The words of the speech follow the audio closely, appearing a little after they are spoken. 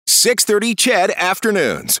6:30 CHED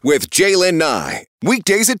Afternoons with Jaylen Nye.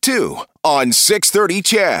 Weekdays at 2 on 6:30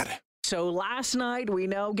 CHED. So last night, we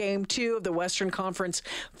know Game 2 of the Western Conference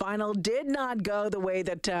Final did not go the way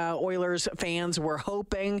that Oilers fans were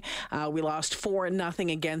hoping. We lost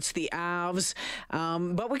 4-0 against the Avs.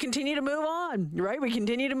 But we continue to move on, right? We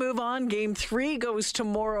continue to move on. Game 3 goes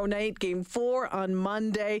tomorrow night. Game 4 on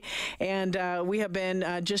Monday. And we have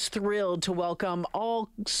been just thrilled to welcome all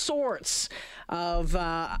sorts of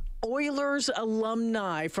Oilers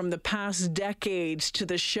alumni from the past decades to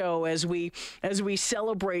the show as we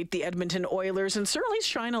celebrate the Edmonton Oilers and certainly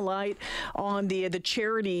shine a light on the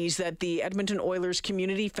charities that the Edmonton Oilers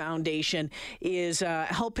Community Foundation is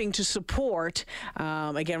helping to support,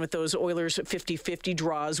 again, with those Oilers 50-50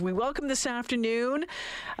 draws. We welcome this afternoon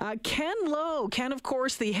Ken Lowe. Ken, of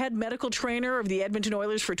course, the head medical trainer of the Edmonton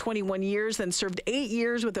Oilers for 21 years, then served 8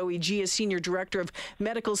 years with OEG as Senior Director of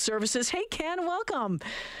Medical Services. Hey, Ken, welcome.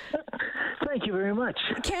 Thank you very much.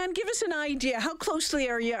 Ken, give us an idea. How closely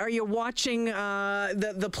are you watching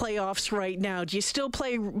the playoffs right now? Do you still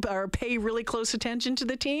pay really close attention to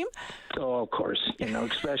the team? Oh, of course.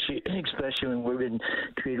 Especially when we've been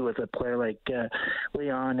treated with a player like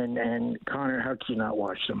Leon and Connor. How can you not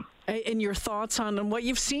watch them? And your thoughts on what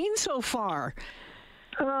you've seen so far?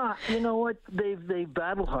 You know what? They've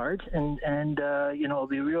battled hard, and it'll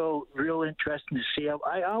be real interesting to see.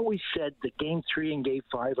 I always said that Game 3 and Game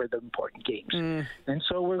 5 are the important games, and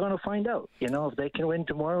so we're going to find out. If they can win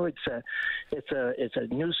tomorrow, it's a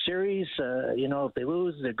new series. If they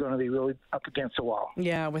lose, they're going to be really up against the wall.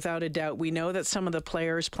 Yeah, without a doubt. We know that some of the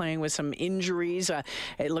players playing with some injuries.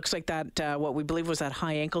 It looks like that what we believe was that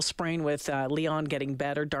high ankle sprain with Leon getting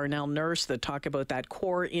better. Darnell Nurse, the talk about that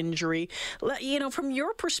core injury. From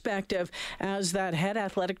your perspective as that head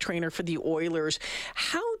athletic trainer for the Oilers,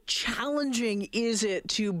 how challenging is it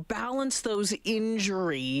to balance those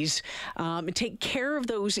injuries, take care of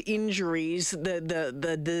those injuries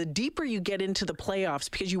the deeper you get into the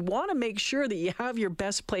playoffs, because you want to make sure that you have your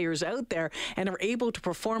best players out there and are able to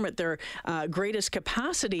perform at their greatest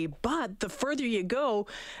capacity, but the further you go,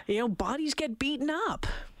 bodies get beaten up.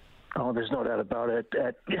 Oh, there's no doubt about it.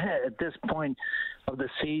 At this point of the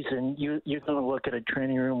season, you're going to look at a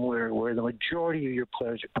training room where the majority of your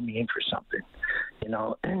players are coming in for something,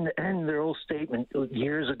 and their old statement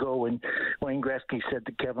years ago when Wayne Gretzky said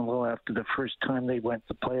to Kevin Lowe after the first time they went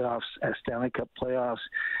to playoffs, Stanley Cup playoffs,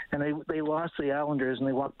 and they lost the Islanders, and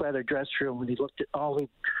they walked by their dressing room and he looked at all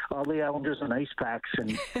the Islanders in ice packs, and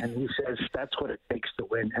he says that's what it takes to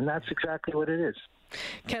win, and that's exactly what it is.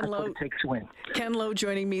 Ken Lowe, it takes to win. Ken Lowe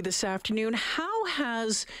joining me this afternoon. How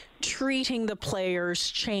has treating the players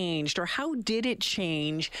changed, or how did it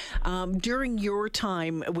change during your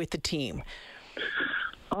time with the team?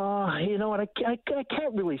 You know what? I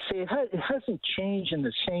can't really say it hasn't changed in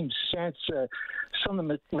the same sense. Some of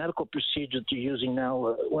the medical procedures they're using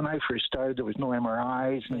now. When I first started, there was no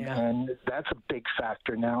MRIs, and that's a big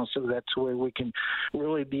factor now. So that's where we can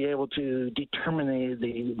really be able to determine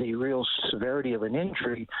the real severity of an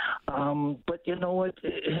injury. But you know what?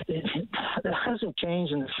 It hasn't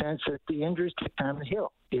changed in the sense that the injuries take time to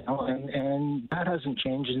heal. And that hasn't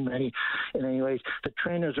changed in any ways. The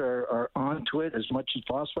trainers are onto it as much as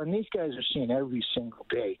possible, and these guys are seeing every single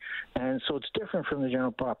day, and so it's different from the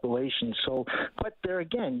general population. So, but there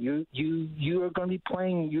again, you are going to be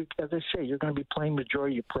playing. As I say, you're going to be playing.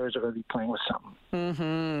 Majority of your players are going to be playing with something.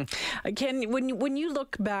 Mm-hmm. Again, when you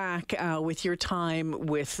look back with your time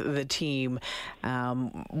with the team,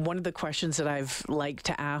 one of the questions that I've liked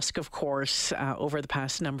to ask, of course, over the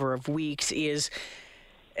past number of weeks is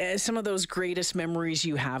some of those greatest memories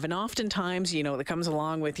you have. And oftentimes, that comes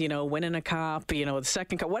along with, winning a cup, the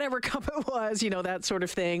second cup, whatever cup it was, that sort of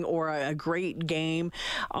thing, or a great game.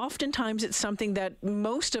 Oftentimes it's something that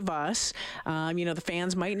most of us, the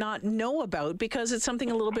fans might not know about because it's something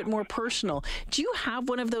a little bit more personal. Do you have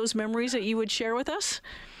one of those memories that you would share with us?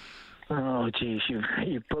 Oh, geez,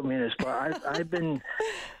 you put me in a spot.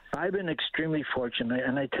 I've been extremely fortunate,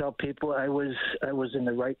 and I tell people I was in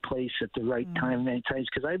the right place at the right time many times,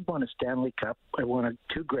 because I won a Stanley Cup, I won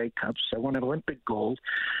 2 Grey Cups, I won an Olympic gold,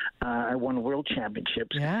 I won World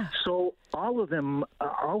Championships. Yeah. So all of them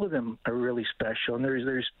are really special, and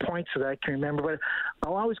there's points that I can remember, but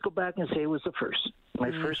I'll always go back and say it was the first.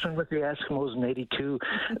 My first one with the Eskimos in '82.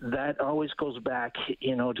 That always goes back,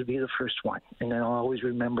 to be the first one, and I'll always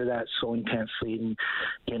remember that so intensely.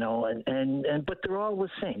 And but they're all the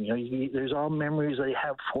same. There's all memories I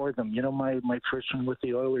have for them. My first one with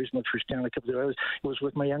the Oilers, my first Stanley Cup with the Oilers, was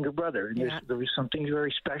with my younger brother, and there was something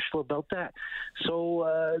very special about that.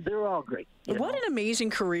 So they're all great. What an amazing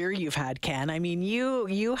career you've had, Ken. I mean,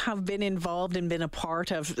 you have been involved and been a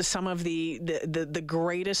part of some of the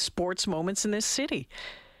greatest sports moments in this city.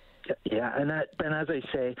 Yeah, and as I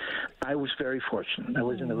say, I was very fortunate. I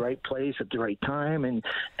was in the right place at the right time, and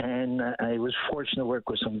I was fortunate to work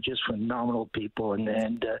with some just phenomenal people.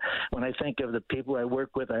 And when I think of the people I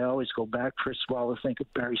work with, I always go back first of all to think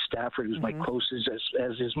of Barry Stafford, who's my closest,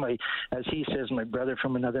 as he says, my brother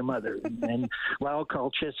from another mother, and Lyle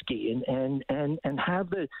Kolchiski, and have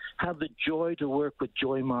the joy to work with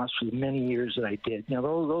Joey Moss for the many years that I did.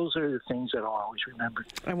 Those are the things that I'll always remember.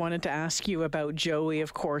 I wanted to ask you about Joey,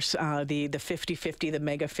 of course. The 50-50, the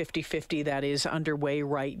mega 50-50 that is underway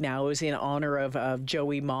right now is in honor of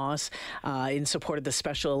Joey Moss, in support of the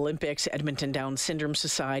Special Olympics, Edmonton Down Syndrome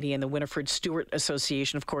Society, and the Winifred Stewart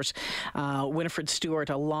Association. Of course, Winifred Stewart,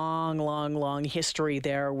 a long history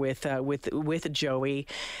there with Joey.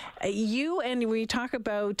 You, and we talk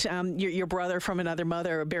about your brother from another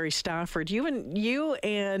mother, Barry Stafford. You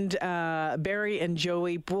and Barry and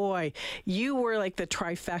Joey, boy, you were like the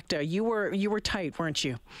trifecta. You were tight, weren't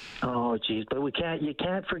you? Oh, geez, but you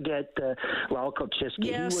can't forget Lyle Kolchiski.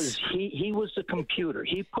 Yes. He was the computer.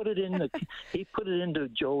 He put it into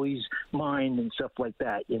Joey's mind and stuff like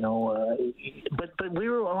that. But we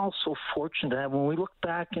were all so fortunate to have. When we look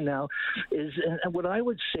back now, and what I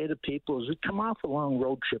would say to people is we come off a long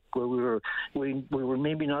road trip where we were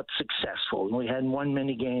maybe not successful, and we hadn't won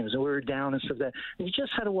many games, and we were down and stuff like that. And you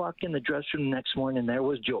just had to walk in the dressing room the next morning, and there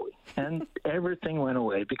was Joey, and everything went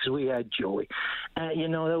away because we had Joey.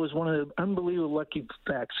 That was one of the unbelievable lucky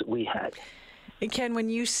facts that we had. And Ken, when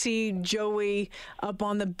you see Joey up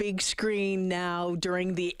on the big screen now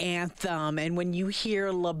during the anthem, and when you hear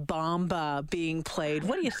La Bamba being played,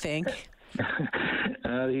 what do you think?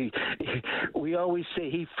 We always say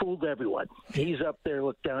he fooled everyone. He's up there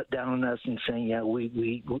looking down on us and saying, "Yeah,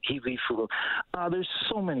 we fooled." There's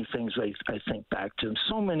so many things I think back to him.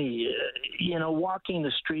 So many, walking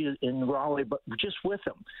the street in Raleigh, but just with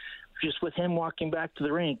him walking back to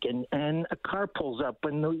the rink, and a car pulls up,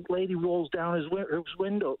 and the lady rolls down her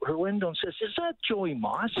window and says, "Is that Joey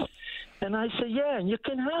Moss?" And I say, "Yeah, and you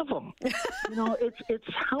can have him." It's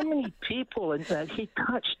how many people that he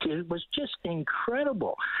touched. It was just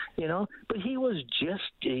incredible, But he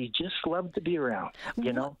just loved to be around,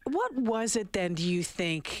 What was it then? Do you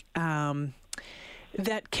think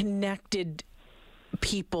that connected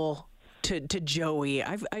people to Joey?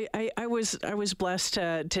 I was blessed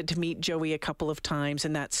to meet Joey a couple of times,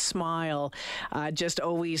 and that smile just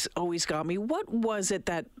always got me. What was it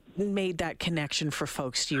that made that connection for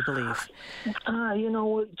folks, do you believe?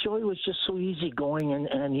 Joey was just so easygoing,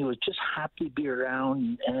 and he was just happy to be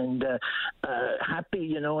around, and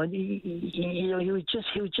happy, and he was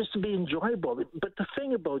just to be enjoyable. But the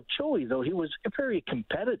thing about Joey, though, he was very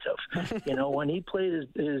competitive. When he played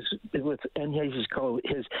his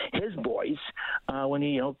boys, when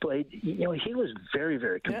he played, he was very,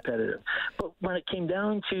 very competitive. But when it came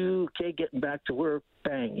down to getting back to work,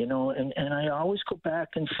 bang, and I always go back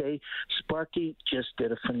and say Sparky just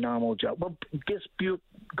did a phenomenal job. Well,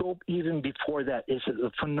 go even before that, is a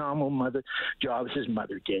phenomenal job his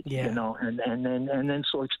mother did, and then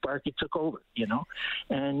so Sparky took over,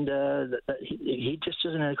 and he just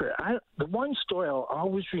doesn't have credit. The one story I'll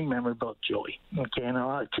always remember about Joey, and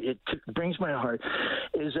it brings my heart,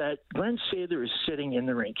 is that Glenn Sather is sitting in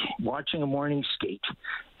the rink watching a morning skate,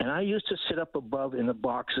 and I used to sit up above in the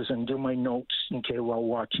boxes and do my notes, while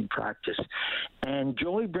watching practice. And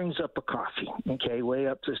Joey brings up a coffee, way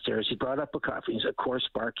up the stairs. He brought up a coffee. He said, of course,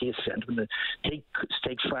 Sparky has sent him to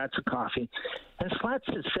take Slats a coffee. And Slats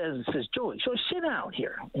says, Joey, so sit down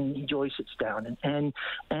here. And Joey sits down. And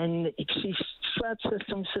Slats says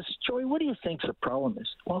to him, Joey, what do you think the problem is?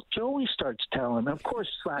 Well, Joey starts telling him. Of course,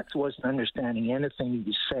 Slats wasn't understanding anything he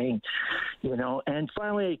was saying, And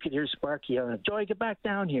finally, I could hear Sparky yelling, Joey, get back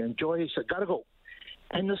down here. And Joey said, gotta go.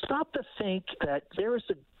 And to stop to think that there is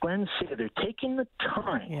the Glenn Sather taking the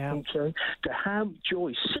time, to have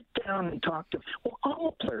Joey sit down and talk to him. Well,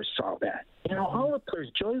 all the players saw that. All the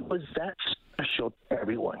players, Joey was that special to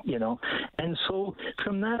everyone, And so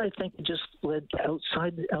from that, I think it just led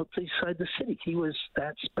outside the city. He was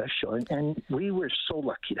that special, and we were so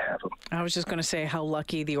lucky to have him. I was just going to say how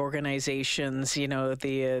lucky the organizations, the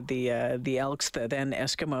Elks, the then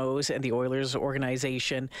Eskimos, and the Oilers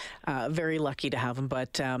organization, very lucky to have him.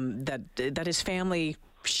 But that his family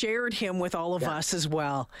shared him with all of us as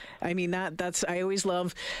well. I mean, that's I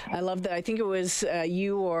love that. I think it was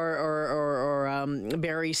you or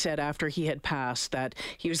Barry said after he had passed that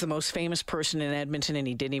he was the most famous person in Edmonton and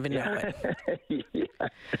he didn't even know it. Yeah,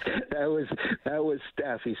 that was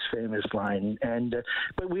Staffy's famous line, and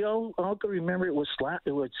but we all can remember it was Gretz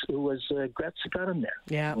that got him there.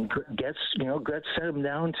 Yeah, and Gretz set him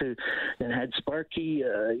down and had Sparky.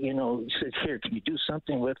 Said, "Here, can you do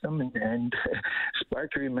something with him?" And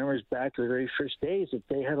Sparky remembers back to the very first days that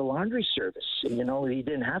they had a laundry service. He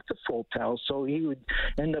didn't have to fold towels, so he would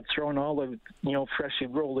end up throwing all the freshly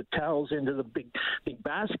rolled towels into the big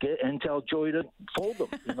basket and tell Joey to fold them.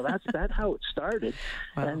 That's how it started.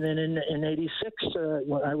 Wow. And then in '86,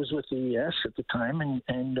 I was with the ES at the time,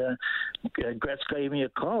 and Gretz gave me a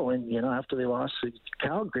call, and after they lost to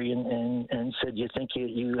Calgary, and said, "You think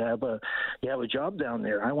you have a job down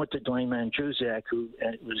there?" I went to Dwayne Mandruzak, who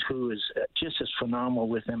is just as phenomenal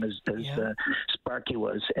with him as Sparky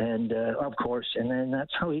was, and of course, and then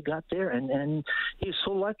that's how he got there, and he's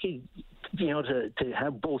so lucky, to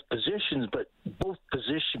have both positions, but both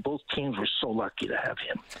teams were so lucky to have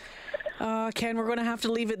him. Ken, we're going to have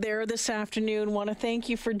to leave it there this afternoon. Want to thank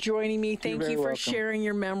you for joining me. Thank you for sharing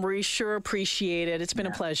your memories. Sure appreciate it. It's been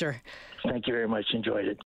a pleasure. Thank you very much. Enjoyed it.